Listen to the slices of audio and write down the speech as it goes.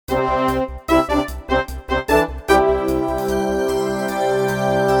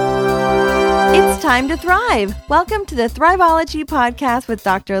time to thrive. Welcome to the Thriveology Podcast with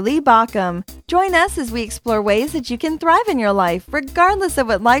Dr. Lee Baucom. Join us as we explore ways that you can thrive in your life, regardless of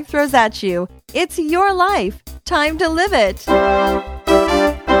what life throws at you. It's your life. Time to live it.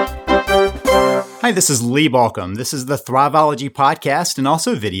 Hi, this is Lee Baucom. This is the Thriveology Podcast and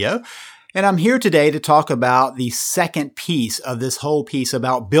also video. And I'm here today to talk about the second piece of this whole piece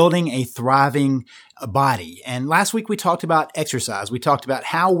about building a thriving body. And last week we talked about exercise. We talked about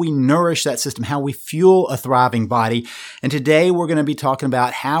how we nourish that system, how we fuel a thriving body. And today we're going to be talking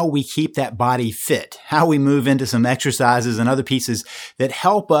about how we keep that body fit, how we move into some exercises and other pieces that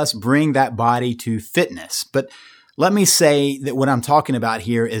help us bring that body to fitness. But let me say that what I'm talking about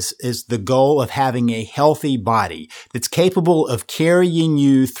here is the goal of having a healthy body that's capable of carrying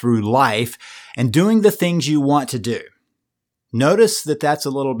you through life and doing the things you want to do. Notice that that's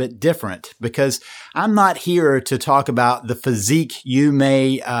a little bit different because I'm not here to talk about the physique you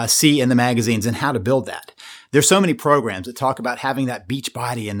may see in the magazines and how to build that. There's so many programs that talk about having that beach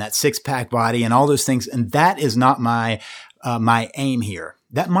body and that six-pack body and all those things, and that is not my aim here.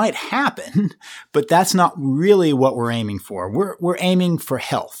 That might happen, but that's not really what we're aiming for. We're aiming for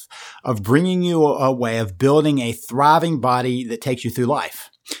health, of bringing you a way of building a thriving body that takes you through life.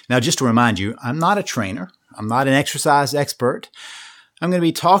 Now, just to remind you, I'm not a trainer. I'm not an exercise expert. I'm going to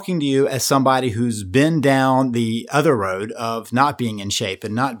be talking to you as somebody who's been down the other road of not being in shape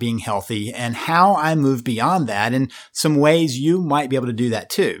and not being healthy and how I move beyond that and some ways you might be able to do that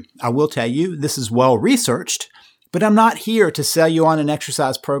too. I will tell you, this is well researched. But I'm not here to sell you on an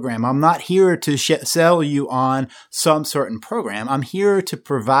exercise program. I'm not here to sell you on some certain program. I'm here to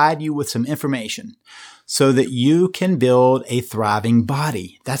provide you with some information so that you can build a thriving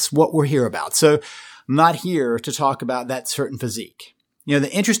body. That's what we're here about. So I'm not here to talk about that certain physique. You know,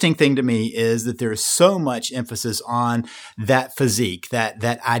 the interesting thing to me is that there's so much emphasis on that physique, that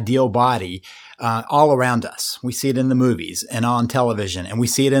ideal body, all around us. We see it in the movies and on television, and we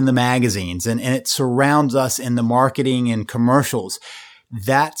see it in the magazines, and it surrounds us in the marketing and commercials.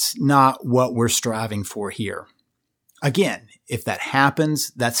 That's not what we're striving for here. Again, if that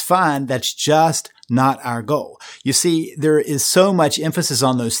happens, that's fine. That's just not our goal. You see, there is so much emphasis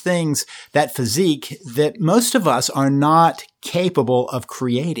on those things, that physique, that most of us are not capable of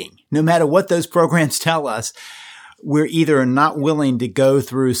creating. No matter what those programs tell us, we're either not willing to go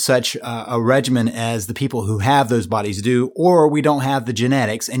through such a regimen as the people who have those bodies do, or we don't have the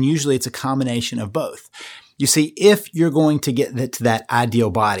genetics, and usually it's a combination of both. You see, if you're going to get to that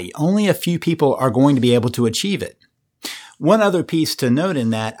ideal body, only a few people are going to be able to achieve it. One other piece to note in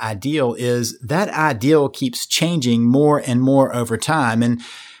that ideal is that ideal keeps changing more and more over time. And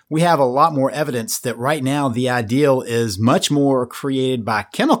we have a lot more evidence that right now the ideal is much more created by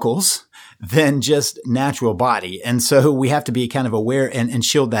chemicals than just natural body. And so we have to be kind of aware and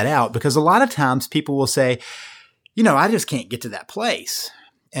shield that out, because a lot of times people will say, you know, I just can't get to that place.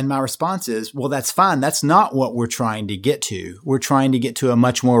 And my response is, well, that's fine. That's not what we're trying to get to. We're trying to get to a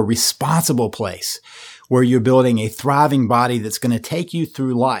much more responsible place where you're building a thriving body that's going to take you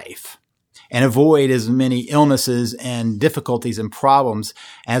through life and avoid as many illnesses and difficulties and problems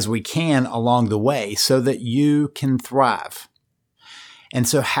as we can along the way so that you can thrive. And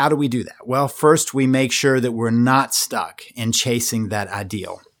so how do we do that? Well, first, we make sure that we're not stuck in chasing that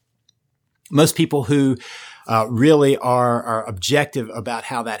ideal. Most people who really are objective about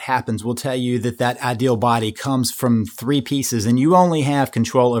how that happens will tell you that that ideal body comes from three pieces and you only have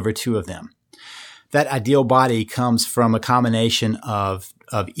control over two of them. That ideal body comes from a combination of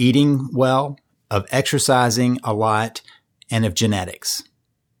eating well, of exercising a lot, and of genetics.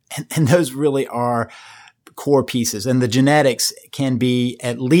 And those really are core pieces. And the genetics can be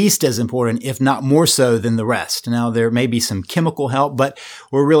at least as important, if not more so than the rest. Now, there may be some chemical help, but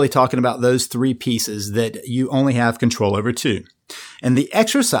we're really talking about those three pieces that you only have control over two. And the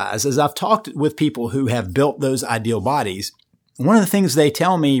exercise, as I've talked with people who have built those ideal bodies, one of the things they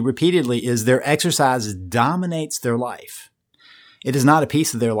tell me repeatedly is their exercise dominates their life. It is not a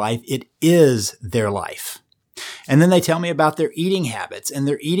piece of their life. It is their life. And then they tell me about their eating habits, and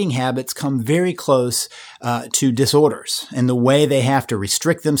their eating habits come very close to disorders and the way they have to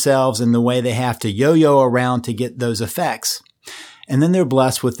restrict themselves and the way they have to yo-yo around to get those effects. And then they're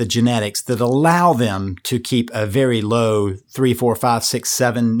blessed with the genetics that allow them to keep a very low 3, 4, 5, 6,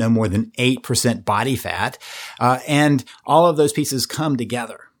 7, no more than 8% body fat. And all of those pieces come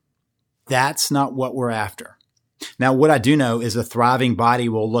together. That's not what we're after. Now, what I do know is a thriving body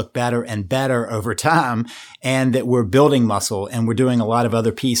will look better and better over time, and that we're building muscle and we're doing a lot of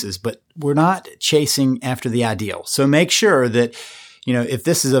other pieces, but we're not chasing after the ideal. So make sure that, you know, if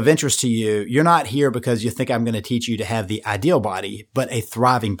this is of interest to you, you're not here because you think I'm going to teach you to have the ideal body, but a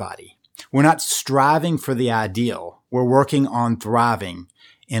thriving body. We're not striving for the ideal. We're working on thriving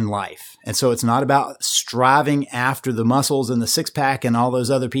in life. And so it's not about striving after the muscles and the six-pack and all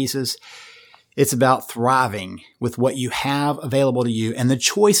those other pieces. It's about thriving with what you have available to you and the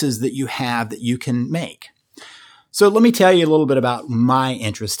choices that you have that you can make. So let me tell you a little bit about my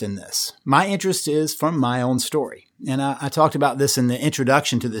interest in this. My interest is from my own story. And I talked about this in the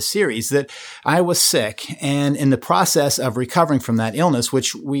introduction to this series, that I was sick, and in the process of recovering from that illness,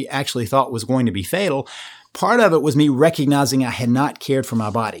 which we actually thought was going to be fatal, part of it was me recognizing I had not cared for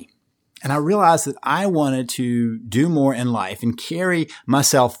my body. And I realized that I wanted to do more in life and carry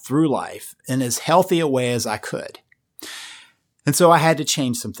myself through life in as healthy a way as I could. And so I had to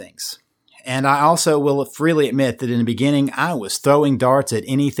change some things. And I also will freely admit that in the beginning, I was throwing darts at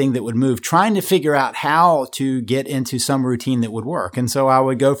anything that would move, trying to figure out how to get into some routine that would work. And so I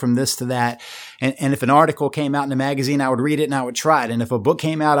would go from this to that. And if an article came out in a magazine, I would read it and I would try it. And if a book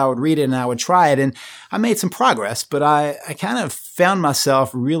came out, I would read it and I would try it. And I made some progress, but I kind of found myself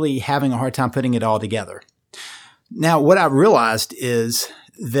really having a hard time putting it all together. Now, what I realized is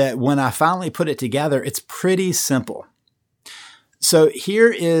that when I finally put it together, it's pretty simple. So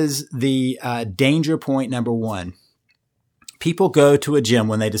here is the danger point number one. People go to a gym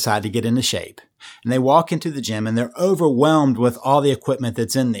when they decide to get into shape, and they walk into the gym and they're overwhelmed with all the equipment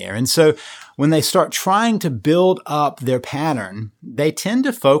that's in there. And so when they start trying to build up their pattern, they tend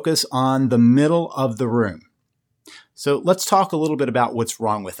to focus on the middle of the room. So let's talk a little bit about what's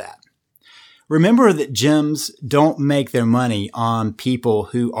wrong with that. Remember that gyms don't make their money on people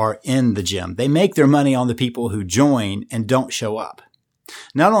who are in the gym. They make their money on the people who join and don't show up.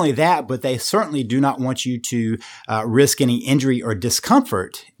 Not only that, but they certainly do not want you to risk any injury or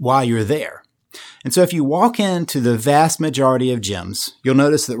discomfort while you're there. And so if you walk into the vast majority of gyms, you'll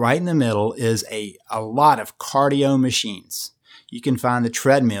notice that right in the middle is a lot of cardio machines. You can find the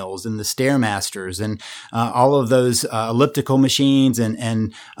treadmills and the Stairmasters and all of those elliptical machines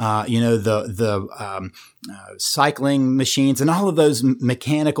and cycling machines and all of those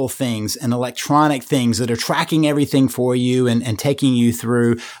mechanical things and electronic things that are tracking everything for you and taking you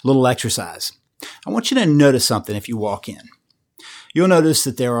through a little exercise. I want you to notice something if you walk in. You'll notice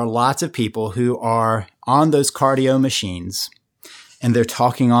that there are lots of people who are on those cardio machines and they're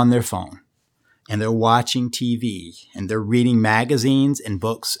talking on their phone. And they're watching TV, and they're reading magazines and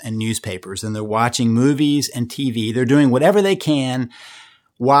books and newspapers, and they're watching movies and TV. They're doing whatever they can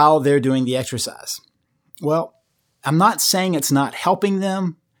while they're doing the exercise. Well, I'm not saying it's not helping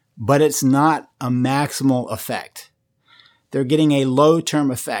them, but it's not a maximal effect. They're getting a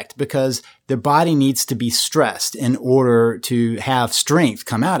low-term effect because their body needs to be stressed in order to have strength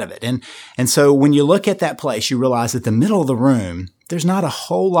come out of it. And so when you look at that place, you realize that the middle of the room, there's not a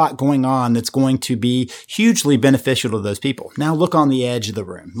whole lot going on that's going to be hugely beneficial to those people. Now look on the edge of the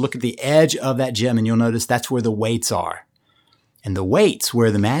room. Look at the edge of that gym and you'll notice that's where the weights are. And the weights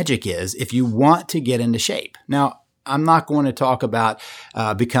where the magic is if you want to get into shape. Now, I'm not going to talk about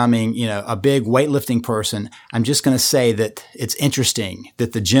becoming, a big weightlifting person. I'm just going to say that it's interesting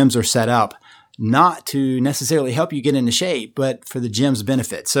that the gyms are set up not to necessarily help you get into shape, but for the gym's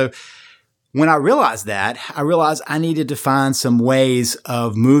benefit. So when I realized that, I realized I needed to find some ways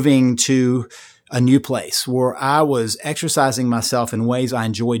of moving to a new place where I was exercising myself in ways I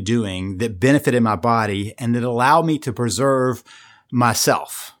enjoyed doing that benefited my body and that allowed me to preserve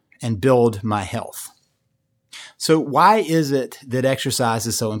myself and build my health. So why is it that exercise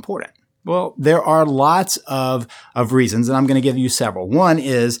is so important? Well, there are lots of reasons, and I'm going to give you several. One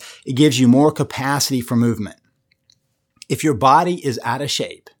is it gives you more capacity for movement. If your body is out of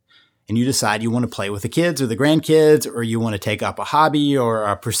shape and you decide you want to play with the kids or the grandkids, or you want to take up a hobby or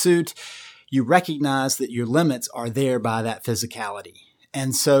a pursuit, you recognize that your limits are there by that physicality.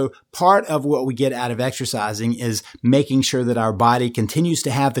 And so part of what we get out of exercising is making sure that our body continues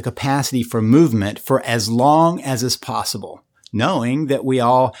to have the capacity for movement for as long as is possible, knowing that we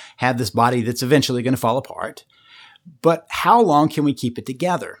all have this body that's eventually going to fall apart. But how long can we keep it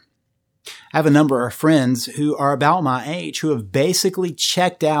together? I have a number of friends who are about my age who have basically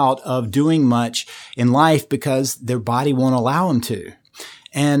checked out of doing much in life because their body won't allow them to.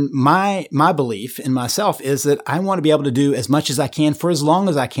 And my belief in myself is that I want to be able to do as much as I can for as long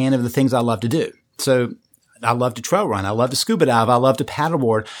as I can of the things I love to do. So I love to trail run. I love to scuba dive. I love to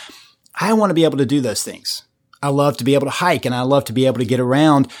paddleboard. I want to be able to do those things. I love to be able to hike and I love to be able to get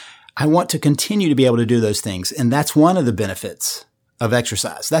around. I want to continue to be able to do those things. And that's one of the benefits of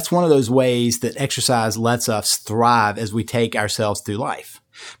exercise. That's one of those ways that exercise lets us thrive as we take ourselves through life.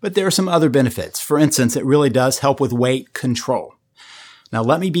 But there are some other benefits. For instance, it really does help with weight control. Now,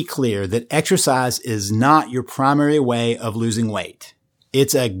 let me be clear that exercise is not your primary way of losing weight.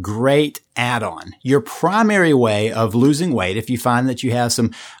 It's a great add-on. Your primary way of losing weight, if you find that you have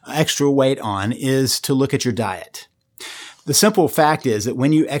some extra weight on, is to look at your diet. The simple fact is that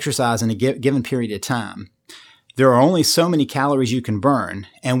when you exercise in a given period of time, there are only so many calories you can burn,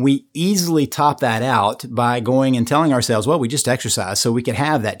 and we easily top that out by going and telling ourselves, well, we just exercised, so we could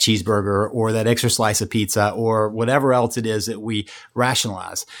have that cheeseburger or that extra slice of pizza or whatever else it is that we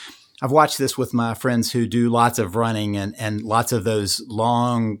rationalize. I've watched this with my friends who do lots of running and lots of those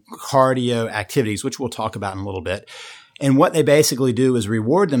long cardio activities, which we'll talk about in a little bit. And what they basically do is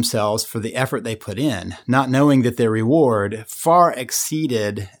reward themselves for the effort they put in, not knowing that their reward far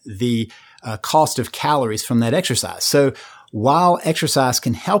exceeded the cost of calories from that exercise. So while exercise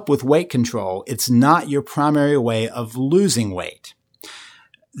can help with weight control, it's not your primary way of losing weight.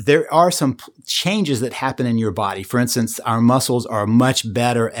 There are some changes that happen in your body. For instance, our muscles are much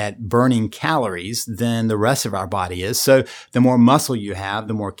better at burning calories than the rest of our body is. So the more muscle you have,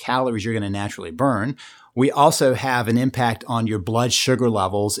 the more calories you're going to naturally burn. We also have an impact on your blood sugar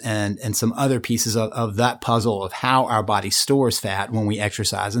levels and some other pieces of that puzzle of how our body stores fat when we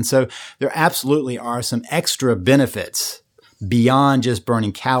exercise. And so there absolutely are some extra benefits beyond just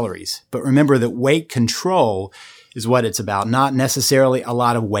burning calories. But remember that weight control is what it's about, not necessarily a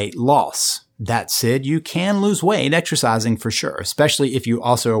lot of weight loss. That said, you can lose weight exercising for sure, especially if you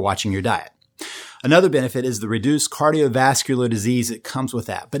also are watching your diet. Another benefit is the reduced cardiovascular disease that comes with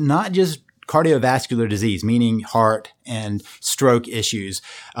that, but not just cardiovascular disease, meaning heart and stroke issues.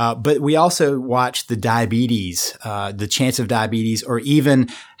 But we also watch the diabetes, the chance of diabetes, or even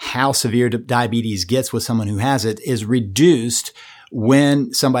how severe diabetes gets with someone who has it is reduced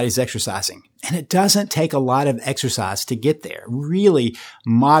when somebody's exercising. And it doesn't take a lot of exercise to get there. Really,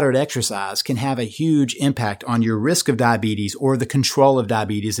 moderate exercise can have a huge impact on your risk of diabetes or the control of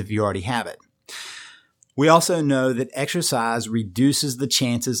diabetes if you already have it. We also know that exercise reduces the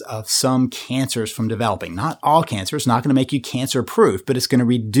chances of some cancers from developing. Not all cancer. It's not going to make you cancer proof, but it's going to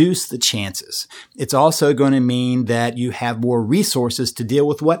reduce the chances. It's also going to mean that you have more resources to deal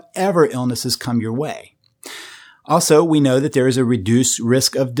with whatever illnesses come your way. Also, we know that there is a reduced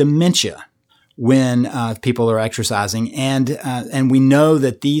risk of dementia when people are exercising, and we know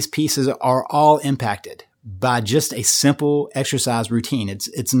that these pieces are all impacted by just a simple exercise routine.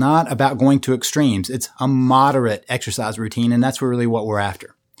 It's not about going to extremes. It's a moderate exercise routine, and that's really what we're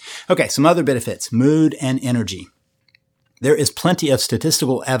after. Okay, some other benefits: mood and energy. There is plenty of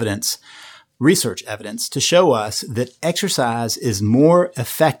statistical evidence, research evidence, to show us that exercise is more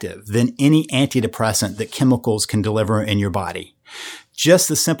effective than any antidepressant that chemicals can deliver in your body. Just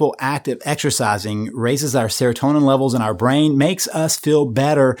the simple act of exercising raises our serotonin levels in our brain, makes us feel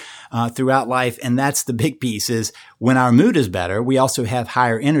better throughout life. And that's the big piece is when our mood is better, we also have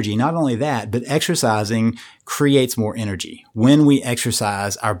higher energy. Not only that, but exercising creates more energy. When we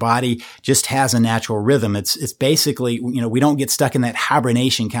exercise, our body just has a natural rhythm. It's basically, we don't get stuck in that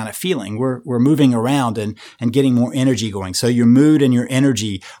hibernation kind of feeling. We're moving around and getting more energy going. So your mood and your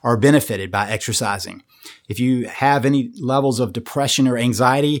energy are benefited by exercising. If you have any levels of depression or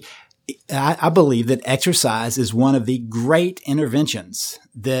anxiety, I believe that exercise is one of the great interventions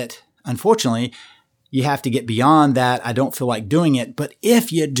that, unfortunately, you have to get beyond that. I don't feel like doing it. But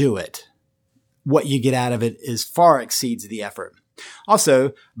if you do it, what you get out of it is far exceeds the effort.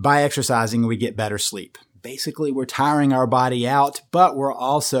 Also, by exercising, we get better sleep. Basically, we're tiring our body out, but we're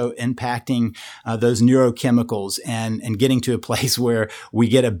also impacting those neurochemicals and getting to a place where we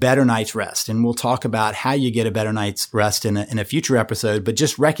get a better night's rest. And we'll talk about how you get a better night's rest in a future episode, but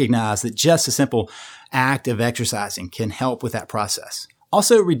just recognize that just a simple act of exercising can help with that process.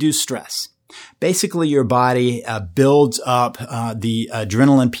 Also, reduce stress. Basically, your body builds up the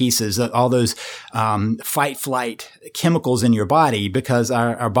adrenaline pieces, all those fight-flight chemicals in your body because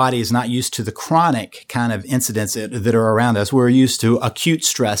our body is not used to the chronic kind of incidents that are around us. We're used to acute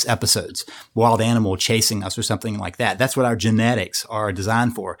stress episodes, wild animal chasing us or something like that. That's what our genetics are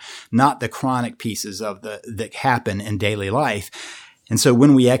designed for, not the chronic pieces that happen in daily life. And so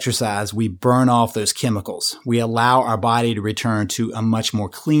when we exercise, we burn off those chemicals. We allow our body to return to a much more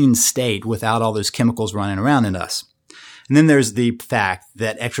clean state without all those chemicals running around in us. And then there's the fact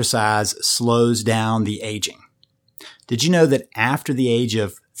that exercise slows down the aging. Did you know that after the age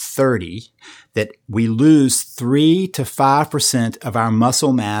of 30, that we lose 3 to 5% of our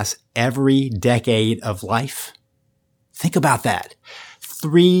muscle mass every decade of life? Think about that.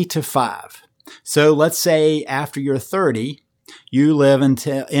 3 to 5. So let's say after you're 30, you live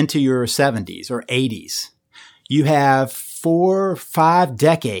into your 70s or 80s. You have 4 or 5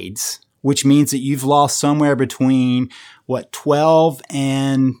 decades, which means that you've lost somewhere between 12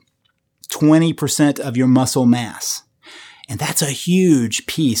 and 20% of your muscle mass. And that's a huge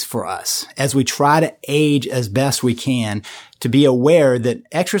piece for us as we try to age as best we can, to be aware that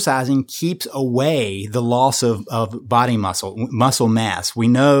exercising keeps away the loss of body muscle mass. We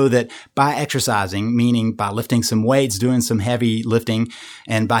know that by exercising, meaning by lifting some weights, doing some heavy lifting,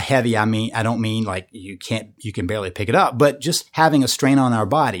 and by heavy, I don't mean like you can barely pick it up, but just having a strain on our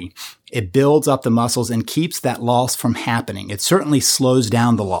body, it builds up the muscles and keeps that loss from happening. It certainly slows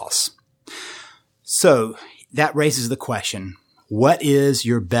down the loss. So that raises the question, what is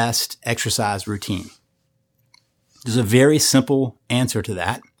your best exercise routine? There's a very simple answer to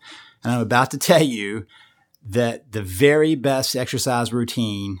that. And I'm about to tell you that the very best exercise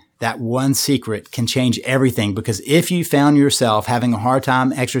routine, that one secret, can change everything. Because if you found yourself having a hard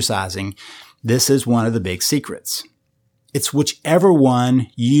time exercising, this is one of the big secrets. It's whichever one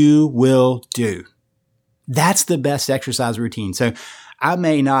you will do. That's the best exercise routine. So I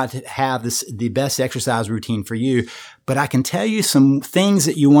may not have the best exercise routine for you, but I can tell you some things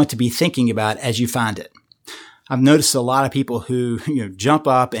that you want to be thinking about as you find it. I've noticed a lot of people who, jump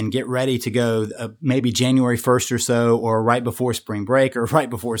up and get ready to go maybe January 1st or so, or right before spring break or right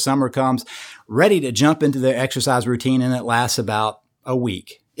before summer comes, ready to jump into their exercise routine, and it lasts about a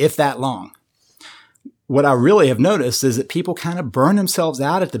week, if that long. What I really have noticed is that people kind of burn themselves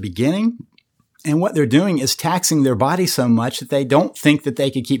out at the beginning. And what they're doing is taxing their body so much that they don't think that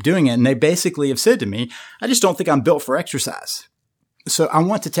they could keep doing it. And they basically have said to me, I just don't think I'm built for exercise. So I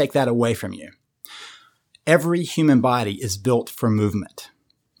want to take that away from you. Every human body is built for movement.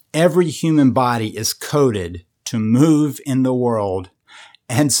 Every human body is coded to move in the world.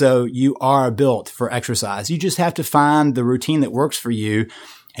 And so you are built for exercise. You just have to find the routine that works for you,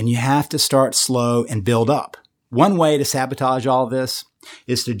 and you have to start slow and build up. One way to sabotage all this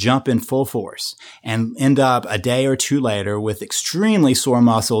is to jump in full force and end up a day or two later with extremely sore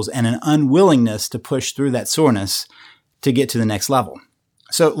muscles and an unwillingness to push through that soreness to get to the next level.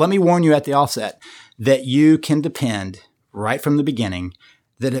 So let me warn you at the offset that you can depend right from the beginning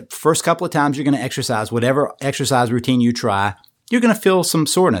that the first couple of times you're going to exercise, whatever exercise routine you try, you're going to feel some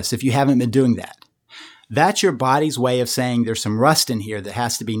soreness if you haven't been doing that. That's your body's way of saying there's some rust in here that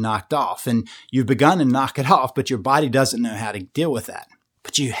has to be knocked off. And you've begun to knock it off, but your body doesn't know how to deal with that.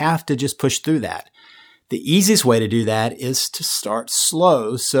 But you have to just push through that. The easiest way to do that is to start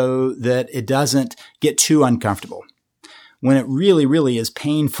slow so that it doesn't get too uncomfortable. When it really, really is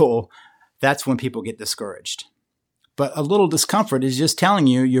painful, that's when people get discouraged. But a little discomfort is just telling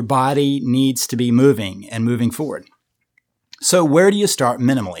you your body needs to be moving and moving forward. So where do you start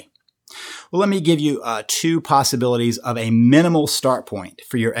minimally? Well, let me give you two possibilities of a minimal start point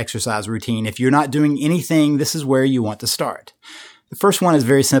for your exercise routine. If you're not doing anything, this is where you want to start. The first one is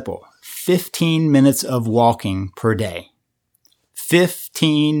very simple. 15 minutes of walking per day.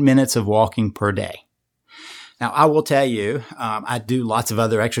 15 minutes of walking per day. Now, I will tell you, I do lots of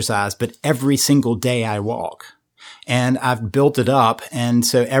other exercise, but every single day I walk. And I've built it up. And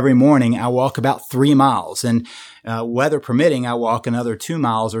so every morning I walk about 3 miles. And weather permitting, I walk another 2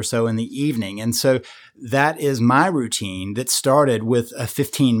 miles or so in the evening. And so that is my routine that started with a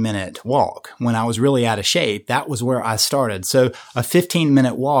 15-minute walk. When I was really out of shape, that was where I started. So a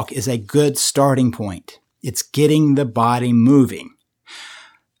 15-minute walk is a good starting point. It's getting the body moving.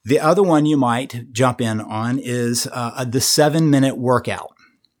 The other one you might jump in on is the 7-minute workout.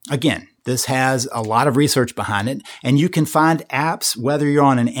 Again, this has a lot of research behind it, and you can find apps, whether you're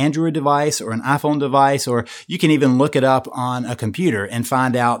on an Android device or an iPhone device, or you can even look it up on a computer and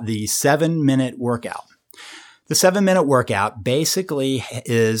find out the 7-minute workout. The 7-minute workout basically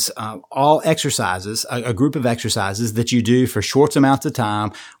is all exercises, a group of exercises that you do for short amounts of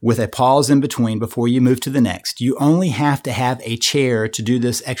time with a pause in between before you move to the next. You only have to have a chair to do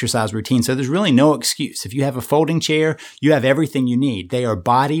this exercise routine, so there's really no excuse. If you have a folding chair, you have everything you need. They are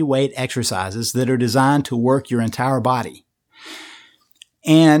body weight exercises that are designed to work your entire body.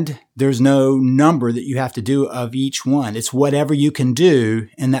 And there's no number that you have to do of each one. It's whatever you can do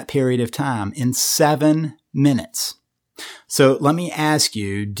in that period of time in 7 minutes. So let me ask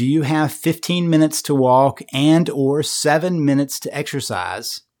you, do you have 15 minutes to walk and or 7 minutes to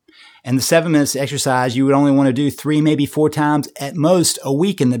exercise? And the 7 minutes to exercise, you would only want to do 3, maybe 4 times at most a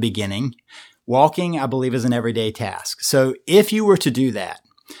week in the beginning. Walking, I believe, is an everyday task. So if you were to do that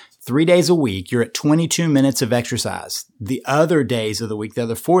 3 days a week, you're at 22 minutes of exercise. The other days of the week, the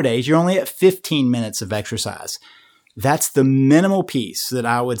other 4 days, you're only at 15 minutes of exercise. That's the minimal piece that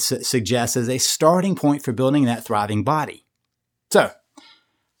I would suggest as a starting point for building that thriving body. So,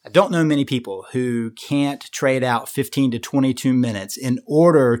 I don't know many people who can't trade out 15 to 22 minutes in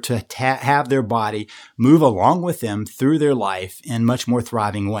order to have their body move along with them through their life in much more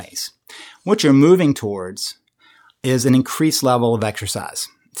thriving ways. What you're moving towards is an increased level of exercise.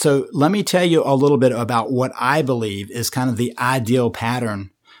 So let me tell you a little bit about what I believe is kind of the ideal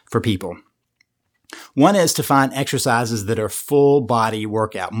pattern for people. One is to find exercises that are full body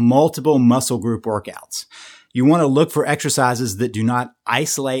workout, multiple muscle group workouts. You want to look for exercises that do not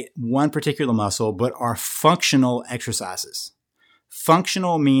isolate one particular muscle, but are functional exercises.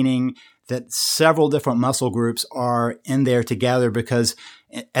 Functional meaning that several different muscle groups are in there together, because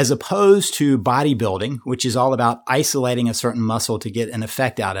as opposed to bodybuilding, which is all about isolating a certain muscle to get an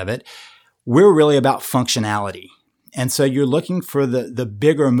effect out of it, we're really about functionality. And so you're looking for the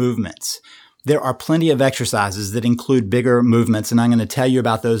bigger movements. There are plenty of exercises that include bigger movements, and I'm going to tell you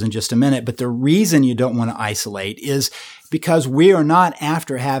about those in just a minute. But the reason you don't want to isolate is because we are not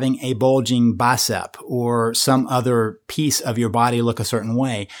after having a bulging bicep or some other piece of your body look a certain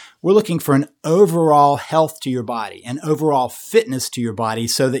way. We're looking for an overall health to your body, an overall fitness to your body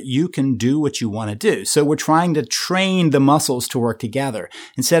so that you can do what you want to do. So we're trying to train the muscles to work together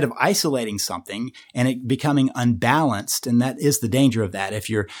instead of isolating something and it becoming unbalanced. And that is the danger of that. If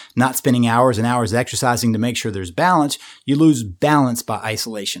you're not spending hours and hours exercising to make sure there's balance, you lose balance by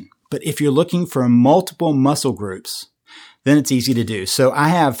isolation. But if you're looking for multiple muscle groups, then it's easy to do. So I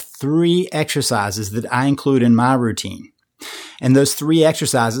have 3 exercises that I include in my routine. And those 3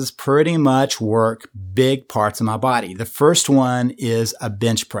 exercises pretty much work big parts of my body. The first one is a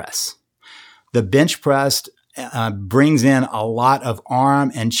bench press. The bench press brings in a lot of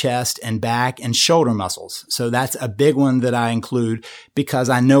arm and chest and back and shoulder muscles. So that's a big one that I include because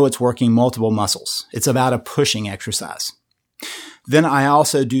I know it's working multiple muscles. It's about a pushing exercise. Then I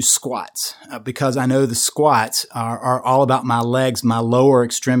also do squats because I know the squats are all about my legs, my lower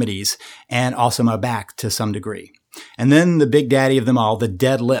extremities, and also my back to some degree. And then the big daddy of them all, the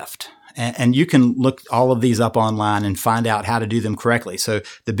deadlift. And you can look all of these up online and find out how to do them correctly. So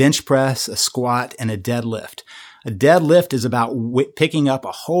the bench press, a squat, and a deadlift. A deadlift is about picking up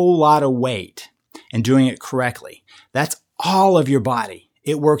a whole lot of weight and doing it correctly. That's all of your body.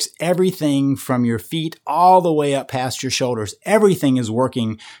 It works everything from your feet all the way up past your shoulders. Everything is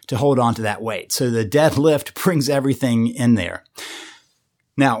working to hold on to that weight. So the deadlift brings everything in there.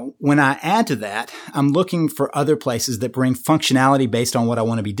 Now, when I add to that, I'm looking for other places that bring functionality based on what I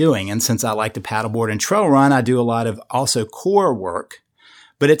want to be doing. And since I like to paddleboard and trail run, I do a lot of also core work,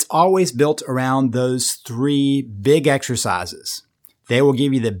 but it's always built around those 3 big exercises. They will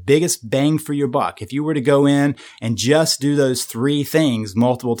give you the biggest bang for your buck. If you were to go in and just do those 3 things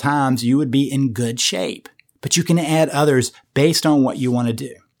multiple times, you would be in good shape. But you can add others based on what you want to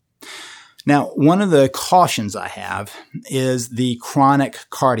do. Now, one of the cautions I have is the chronic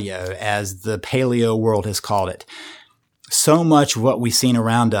cardio, as the paleo world has called it. So much of what we've seen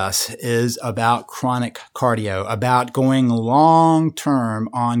around us is about chronic cardio, about going long term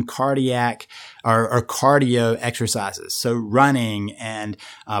on cardiac or cardio exercises. So running and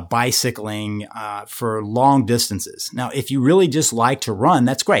bicycling for long distances. Now, if you really just like to run,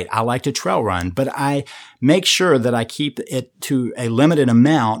 that's great. I like to trail run, but I make sure that I keep it to a limited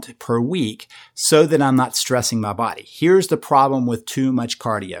amount per week so that I'm not stressing my body. Here's the problem with too much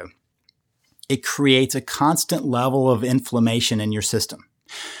cardio. It creates a constant level of inflammation in your system.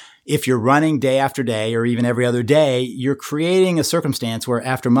 If you're running day after day or even every other day, you're creating a circumstance where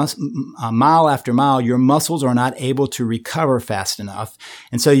mile after mile, your muscles are not able to recover fast enough.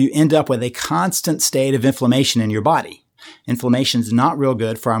 And so you end up with a constant state of inflammation in your body. Inflammation is not real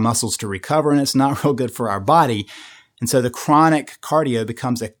good for our muscles to recover, and it's not real good for our body. And so the chronic cardio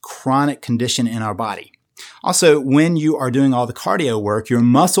becomes a chronic condition in our body. Also, when you are doing all the cardio work, your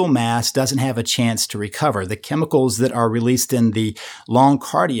muscle mass doesn't have a chance to recover. The chemicals that are released in the long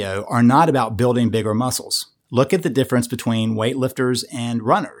cardio are not about building bigger muscles. Look at the difference between weightlifters and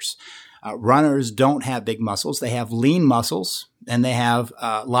runners. Runners don't have big muscles. They have lean muscles and they have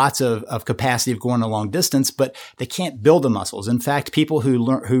lots of capacity of going a long distance, but they can't build the muscles. In fact, people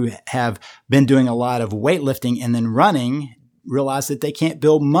who have been doing a lot of weightlifting and then running realize that they can't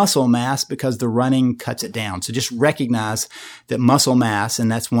build muscle mass because the running cuts it down. So just recognize that muscle mass,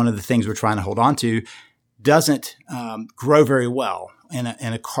 and that's one of the things we're trying to hold on to, doesn't grow very well in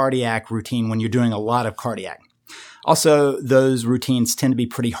a cardiac routine when you're doing a lot of cardiac. Also, those routines tend to be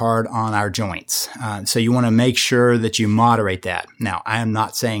pretty hard on our joints. So you want to make sure that you moderate that. Now, I am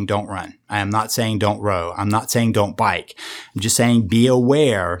not saying don't run. I am not saying don't row. I'm not saying don't bike. I'm just saying be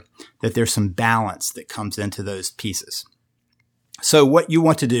aware that there's some balance that comes into those pieces. So what you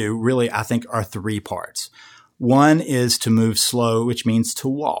want to do really, I think, are 3 parts. One is to move slow, which means to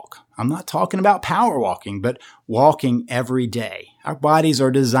walk. I'm not talking about power walking, but walking every day. Our bodies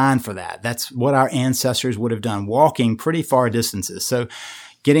are designed for that. That's what our ancestors would have done, walking pretty far distances. So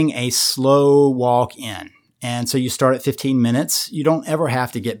getting a slow walk in. And so you start at 15 minutes. You don't ever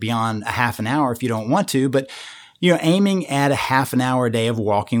have to get beyond a half an hour if you don't want to, but aiming at a half an hour a day of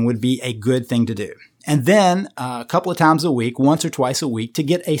walking would be a good thing to do. And then a couple of times a week, once or twice a week, to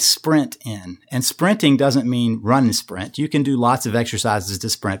get a sprint in. And sprinting doesn't mean run and sprint. You can do lots of exercises to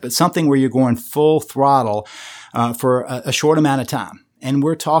sprint, but something where you're going full throttle for a short amount of time. And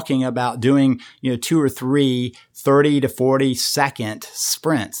we're talking about doing, 2 or 3 30 to 40 second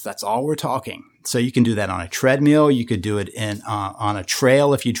sprints. That's all we're talking. So you can do that on a treadmill. You could do it on a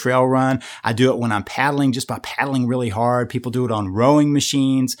trail if you trail run. I do it when I'm paddling, just by paddling really hard. People do it on rowing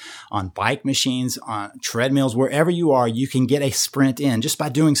machines, on bike machines, on treadmills. Wherever you are, you can get a sprint in just by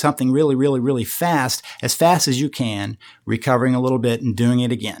doing something really, really, really fast as you can, recovering a little bit and doing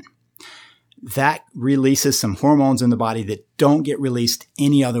it again. That releases some hormones in the body that don't get released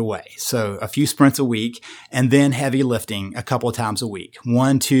any other way. So a few sprints a week, and then heavy lifting a couple of times a week,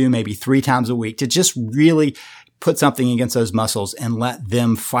 1, 2, maybe 3 times a week, to just really put something against those muscles and let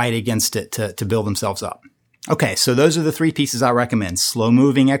them fight against it to build themselves up. Okay, so those are the 3 pieces I recommend. Slow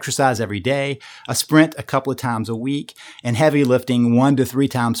moving exercise every day, a sprint a couple of times a week, and heavy lifting 1 to 3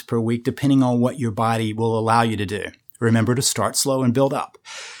 times per week, depending on what your body will allow you to do. Remember to start slow and build up.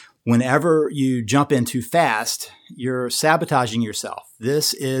 Whenever you jump in too fast, you're sabotaging yourself.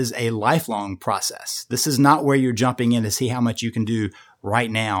 This is a lifelong process. This is not where you're jumping in to see how much you can do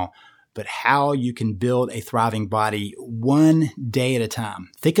right now, but how you can build a thriving body one day at a time.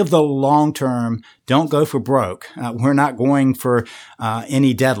 Think of the long term. Don't go for broke. We're not going for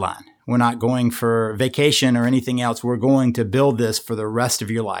any deadline. We're not going for vacation or anything else. We're going to build this for the rest of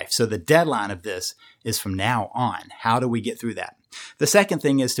your life. So the deadline of this is from now on. How do we get through that? The second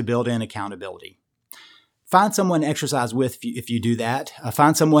thing is to build in accountability. Find someone to exercise with if you do that.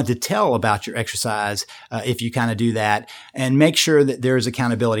 Find someone to tell about your exercise if you kind of do that. And make sure that there is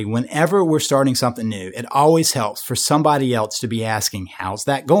accountability. Whenever we're starting something new, it always helps for somebody else to be asking, how's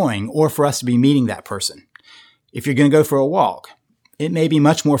that going? Or for us to be meeting that person. If you're going to go for a walk, it may be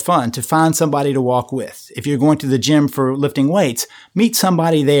much more fun to find somebody to walk with. If you're going to the gym for lifting weights, meet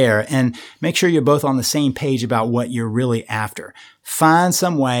somebody there and make sure you're both on the same page about what you're really after. Find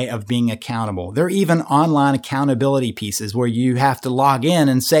some way of being accountable. There are even online accountability pieces where you have to log in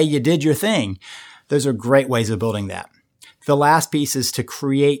and say you did your thing. Those are great ways of building that. The last piece is to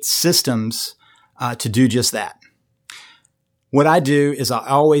create systems to do just that. What I do is I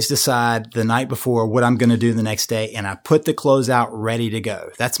always decide the night before what I'm going to do the next day, and I put the clothes out ready to go.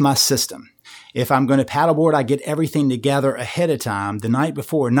 That's my system. If I'm going to paddleboard, I get everything together ahead of time the night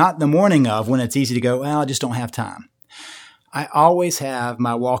before, not the morning of when it's easy to go, well, I just don't have time. I always have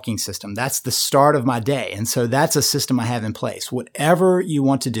my walking system. That's the start of my day. And so that's a system I have in place. Whatever you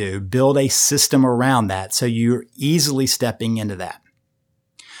want to do, build a system around that so you're easily stepping into that.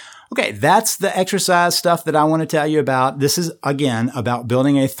 Okay, that's the exercise stuff that I want to tell you about. This is, again, about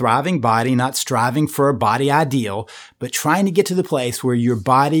building a thriving body, not striving for a body ideal, but trying to get to the place where your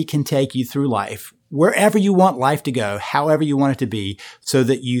body can take you through life, wherever you want life to go, however you want it to be, so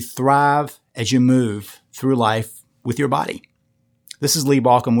that you thrive as you move through life with your body. This is Lee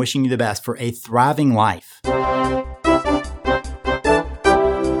Baucom wishing you the best for a thriving life.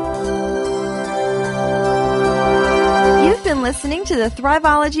 Listening to the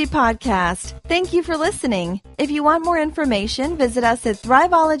Thriveology podcast. Thank you for listening. If you want more information, visit us at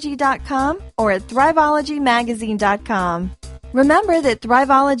Thriveology.com or at ThriveologyMagazine.com. Remember that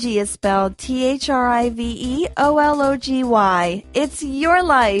Thriveology is spelled Thriveology. It's your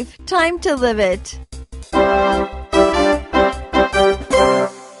life. Time to live it.